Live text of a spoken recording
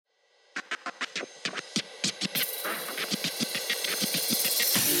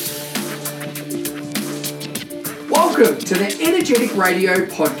Welcome to the Energetic Radio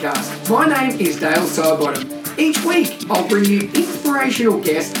Podcast. My name is Dale Sidebottom. Each week, I'll bring you inspirational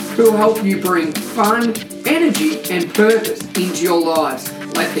guests who will help you bring fun, energy, and purpose into your lives.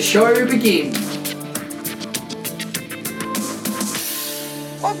 Let the show begin.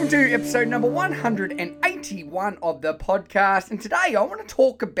 Welcome to episode number 181 of the podcast. And today I want to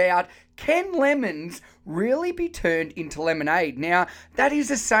talk about, can lemons really be turned into lemonade? Now, that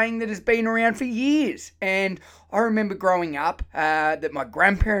is a saying that has been around for years. And I remember growing up that my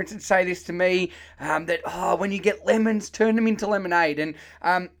grandparents would say this to me, that, when you get lemons, turn them into lemonade.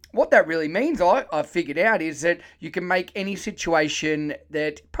 And what that really means, I've figured out, is that you can make any situation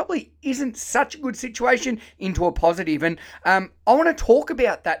that probably isn't such a good situation into a positive. And I want to talk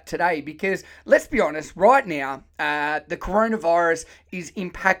about that today because, let's be honest, right now, the coronavirus is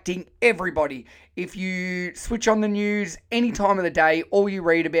impacting everybody. If you switch on the news any time of the day, all you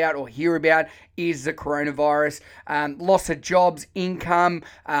read about or hear about is the coronavirus, loss of jobs, income,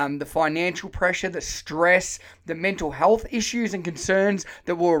 the financial pressure, the stress, the mental health issues and concerns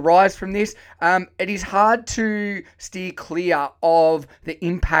that will arise from this. It is hard to steer clear of the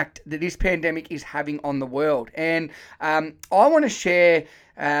impact that this pandemic is having on the world. And I want to share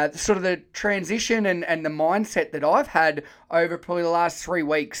sort of the transition and the mindset that I've had over probably the last 3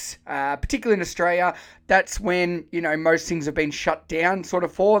 weeks, particularly in Australia. That's when, most things have been shut down sort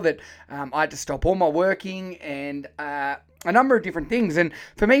of for that. I had to stop all my working and a number of different things. And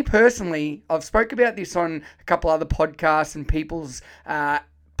for me personally, I've spoke about this on a couple other podcasts and people's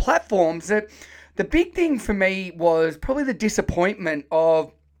platforms, that the big thing for me was probably the disappointment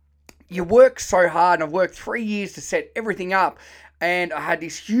of, you work so hard, and I've worked 3 years to set everything up. And I had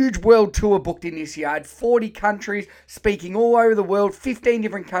this huge world tour booked in this year. I had 40 countries, speaking all over the world, 15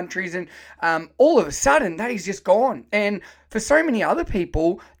 different countries. And all of a sudden, that is just gone. And for so many other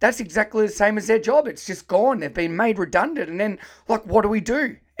people, that's exactly the same as their job. It's just gone. They've been made redundant. And then, what do we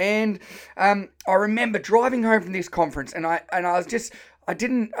do? And I remember driving home from this conference, and I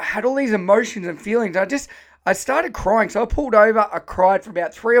had all these emotions and feelings. I started crying. So I pulled over, I cried for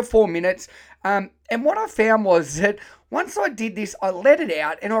about 3 or 4 minutes. And what I found was that once I did this, I let it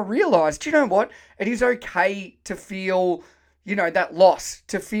out and I realized, you know what? It is okay to feel, that loss,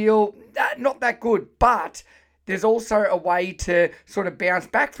 to feel not that good, but there's also a way to sort of bounce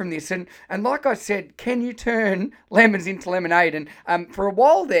back from this. And like I said, can you turn lemons into lemonade? And for a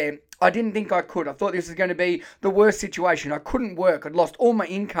while there, I didn't think I could. I thought this was going to be the worst situation. I couldn't work. I'd lost all my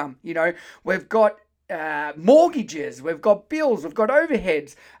income. We've got mortgages, we've got bills, we've got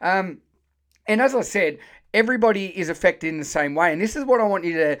overheads. And as I said, everybody is affected in the same way. And this is what I want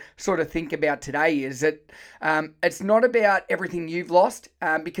you to sort of think about today, is that it's not about everything you've lost,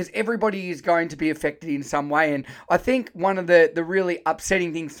 because everybody is going to be affected in some way. And I think one of the really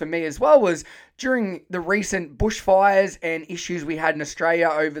upsetting things for me as well was during the recent bushfires and issues we had in Australia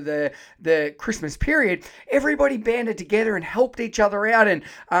over the Christmas period, everybody banded together and helped each other out,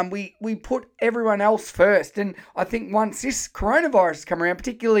 and we put everyone else first. And I think once this coronavirus has come around,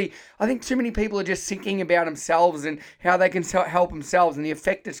 particularly, I think too many people are just thinking about themselves and how they can help themselves and the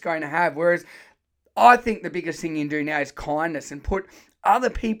effect it's going to have. Whereas I think the biggest thing you can do now is kindness and put other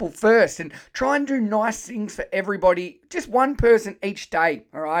people first and try and do nice things for everybody, just one person each day,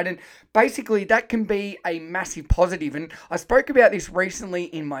 all right? And basically that can be a massive positive. And I spoke about this recently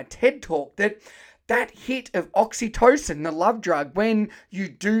in my TED Talk, that hit of oxytocin, the love drug, when you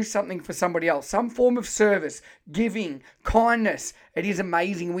do something for somebody else, some form of service, giving, kindness, it is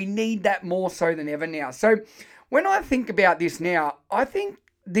amazing. We need that more so than ever now. So when I think about this now, I think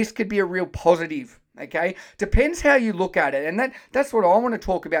this could be a real positive. Okay, depends how you look at it, and that's what I want to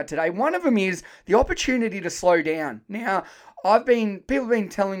talk about today. One of them is the opportunity to slow down. Now, people have been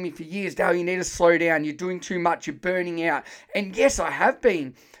telling me for years, Dale, you need to slow down. You're doing too much. You're burning out. And yes, I have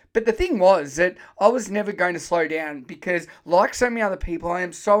been. But the thing was that I was never going to slow down because, like so many other people, I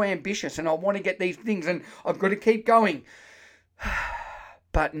am so ambitious and I want to get these things and I've got to keep going.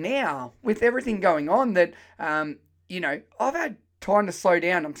 But now, with everything going on, that I've had time to slow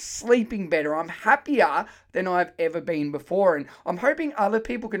down. I'm sleeping better. I'm happier than I've ever been before. And I'm hoping other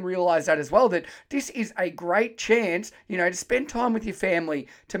people can realize that as well, that this is a great chance, to spend time with your family,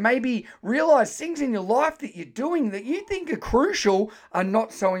 to maybe realize things in your life that you're doing that you think are crucial are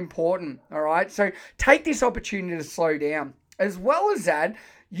not so important. All right. So take this opportunity to slow down. As well as that,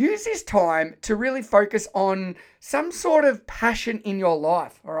 use this time to really focus on some sort of passion in your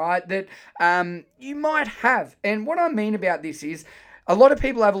life, all right, that you might have. And what I mean about this is a lot of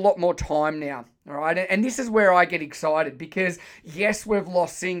people have a lot more time now, all right? And this is where I get excited because, yes, we've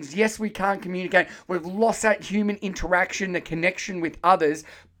lost things. Yes, we can't communicate. We've lost that human interaction, the connection with others.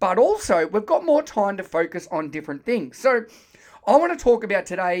 but also we've got more time to focus on different things. So I want to talk about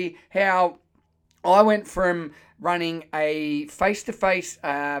today how I went from running a face-to-face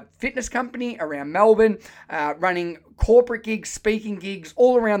fitness company around Melbourne, running corporate gigs, speaking gigs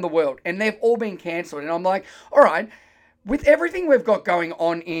all around the world, and they've all been cancelled. And I'm like, all right, with everything we've got going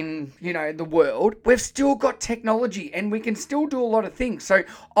on in, the world, we've still got technology and we can still do a lot of things. So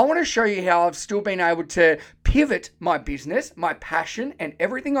I want to show you how I've still been able to pivot my business, my passion and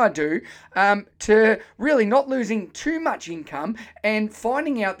everything I do to really not losing too much income and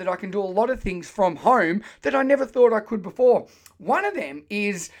finding out that I can do a lot of things from home that I never thought I could before. One of them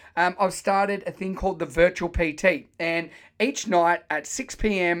is I've started a thing called the Virtual PT, and each night at 6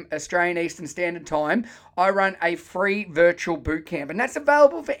 p.m. Australian Eastern Standard Time, I run a free virtual bootcamp, and that's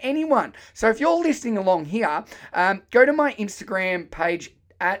available for anyone. So if you're listening along here, go to my Instagram page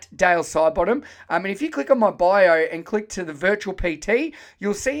at Dale Sidebottom. And if you click on my bio and click to the Virtual PT,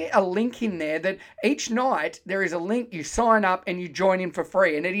 you'll see a link in there that each night there is a link, you sign up and you join in for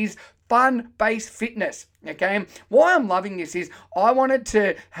free, and it is fun-based fitness, okay? Why I'm loving this is I wanted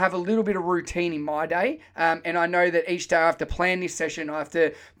to have a little bit of routine in my day, and I know that each day I have to plan this session, I have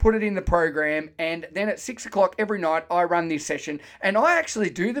to put it in the program, and then at 6 o'clock every night I run this session, and I actually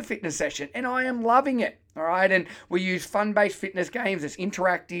do the fitness session, and I am loving it. All right, and we use fun-based fitness games, it's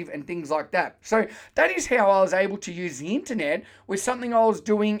interactive and things like that. So that is how I was able to use the internet with something I was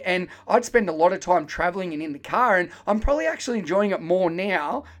doing, and I'd spend a lot of time traveling and in the car, and I'm probably actually enjoying it more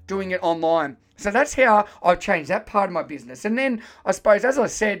now doing it online. So that's how I've changed that part of my business. And then I suppose, as I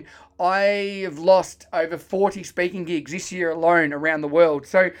said, I have lost over 40 speaking gigs this year alone around the world.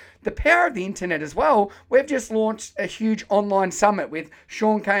 So the power of the internet as well, we've just launched a huge online summit with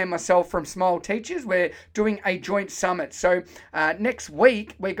Sean Kay and myself from Smile Teachers. We're doing a joint summit. So next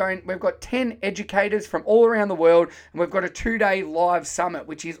week, we've got 10 educators from all around the world, and we've got a 2-day live summit,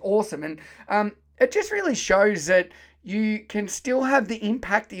 which is awesome. And it just really shows that you can still have the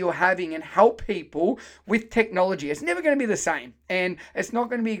impact that you're having and help people with technology. It's never going to be the same, and it's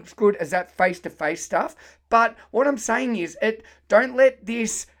not going to be as good as that face-to-face stuff. But what I'm saying is, don't let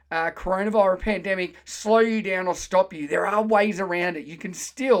this coronavirus pandemic slow you down or stop you. There are ways around it. You can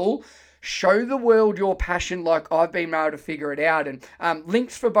still show the world your passion like I've been able to figure it out. And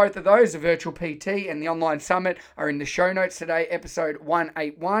links for both of those, the Virtual PT and the online summit, are in the show notes today, episode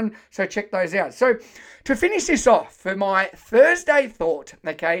 181. So check those out. So to finish this off, for my Thursday thought,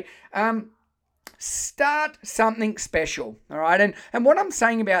 okay, start something special, all right? And what I'm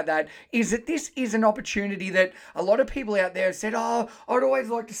saying about that is that this is an opportunity that a lot of people out there have said, oh, I'd always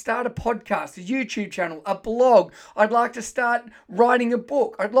like to start a podcast, a YouTube channel, a blog. I'd like to start writing a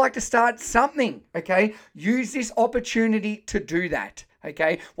book. I'd like to start something, okay? Use this opportunity to do that.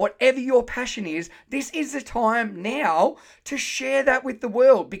 Okay, whatever your passion is, this is the time now to share that with the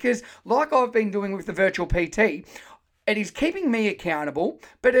world, because like I've been doing with the Virtual PT, it is keeping me accountable,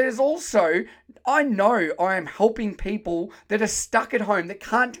 but it is also, I know I am helping people that are stuck at home, that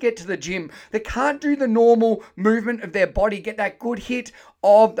can't get to the gym, that can't do the normal movement of their body, get that good hit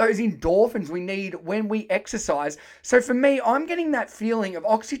of those endorphins we need when we exercise. So for me, I'm getting that feeling of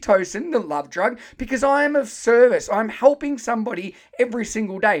oxytocin, the love drug, because I am of service. I'm helping somebody every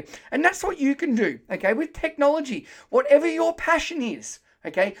single day. And that's what you can do, okay, with technology. Whatever your passion is,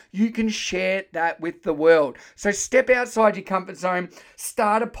 okay, you can share that with the world. So step outside your comfort zone,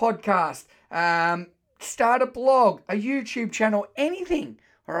 start a podcast, start a blog, a YouTube channel, anything,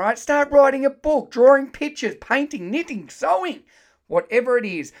 all right? Start writing a book, drawing pictures, painting, knitting, sewing, whatever it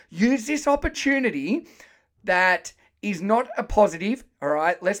is. Use this opportunity that is not a positive, all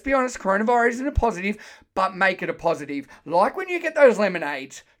right? Let's be honest, coronavirus isn't a positive, but make it a positive. Like when you get those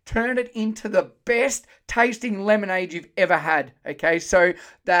lemonades, turn it into the best tasting lemonade you've ever had, okay? So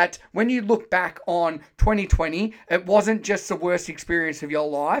that when you look back on 2020, it wasn't just the worst experience of your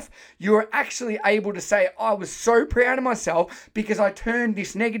life. You were actually able to say, I was so proud of myself because I turned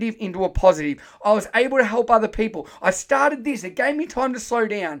this negative into a positive. I was able to help other people. I started this. It gave me time to slow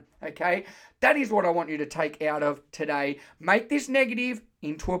down, okay? That is what I want you to take out of today. Make this negative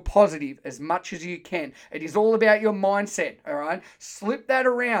into a positive as much as you can. It is all about your mindset, all right? Slip that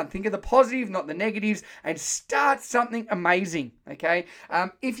around. Think of the positive, not the negatives, and start something amazing, okay?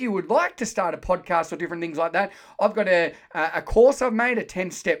 If you would like to start a podcast or different things like that, I've got a course I've made, a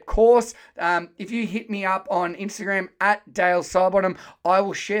 10-step course. If you hit me up on Instagram at Dale Sidebottom, I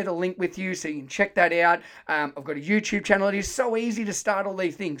will share the link with you so you can check that out. I've got a YouTube channel. It is so easy to start all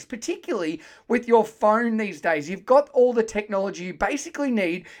these things, particularly with your phone these days. You've got all the technology you basically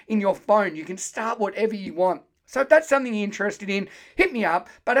need in your phone. You can start whatever you want. So if that's something you're interested in, hit me up.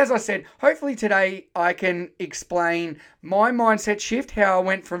 But as I said, hopefully today I can explain my mindset shift, how I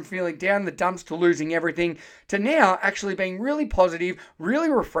went from feeling down the dumps to losing everything to now actually being really positive, really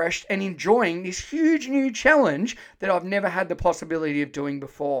refreshed, and enjoying this huge new challenge that I've never had the possibility of doing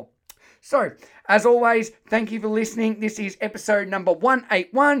before. So, as always, thank you for listening. This is episode number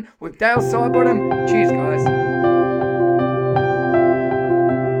 181 with Dale Sidebottom. Cheers, guys.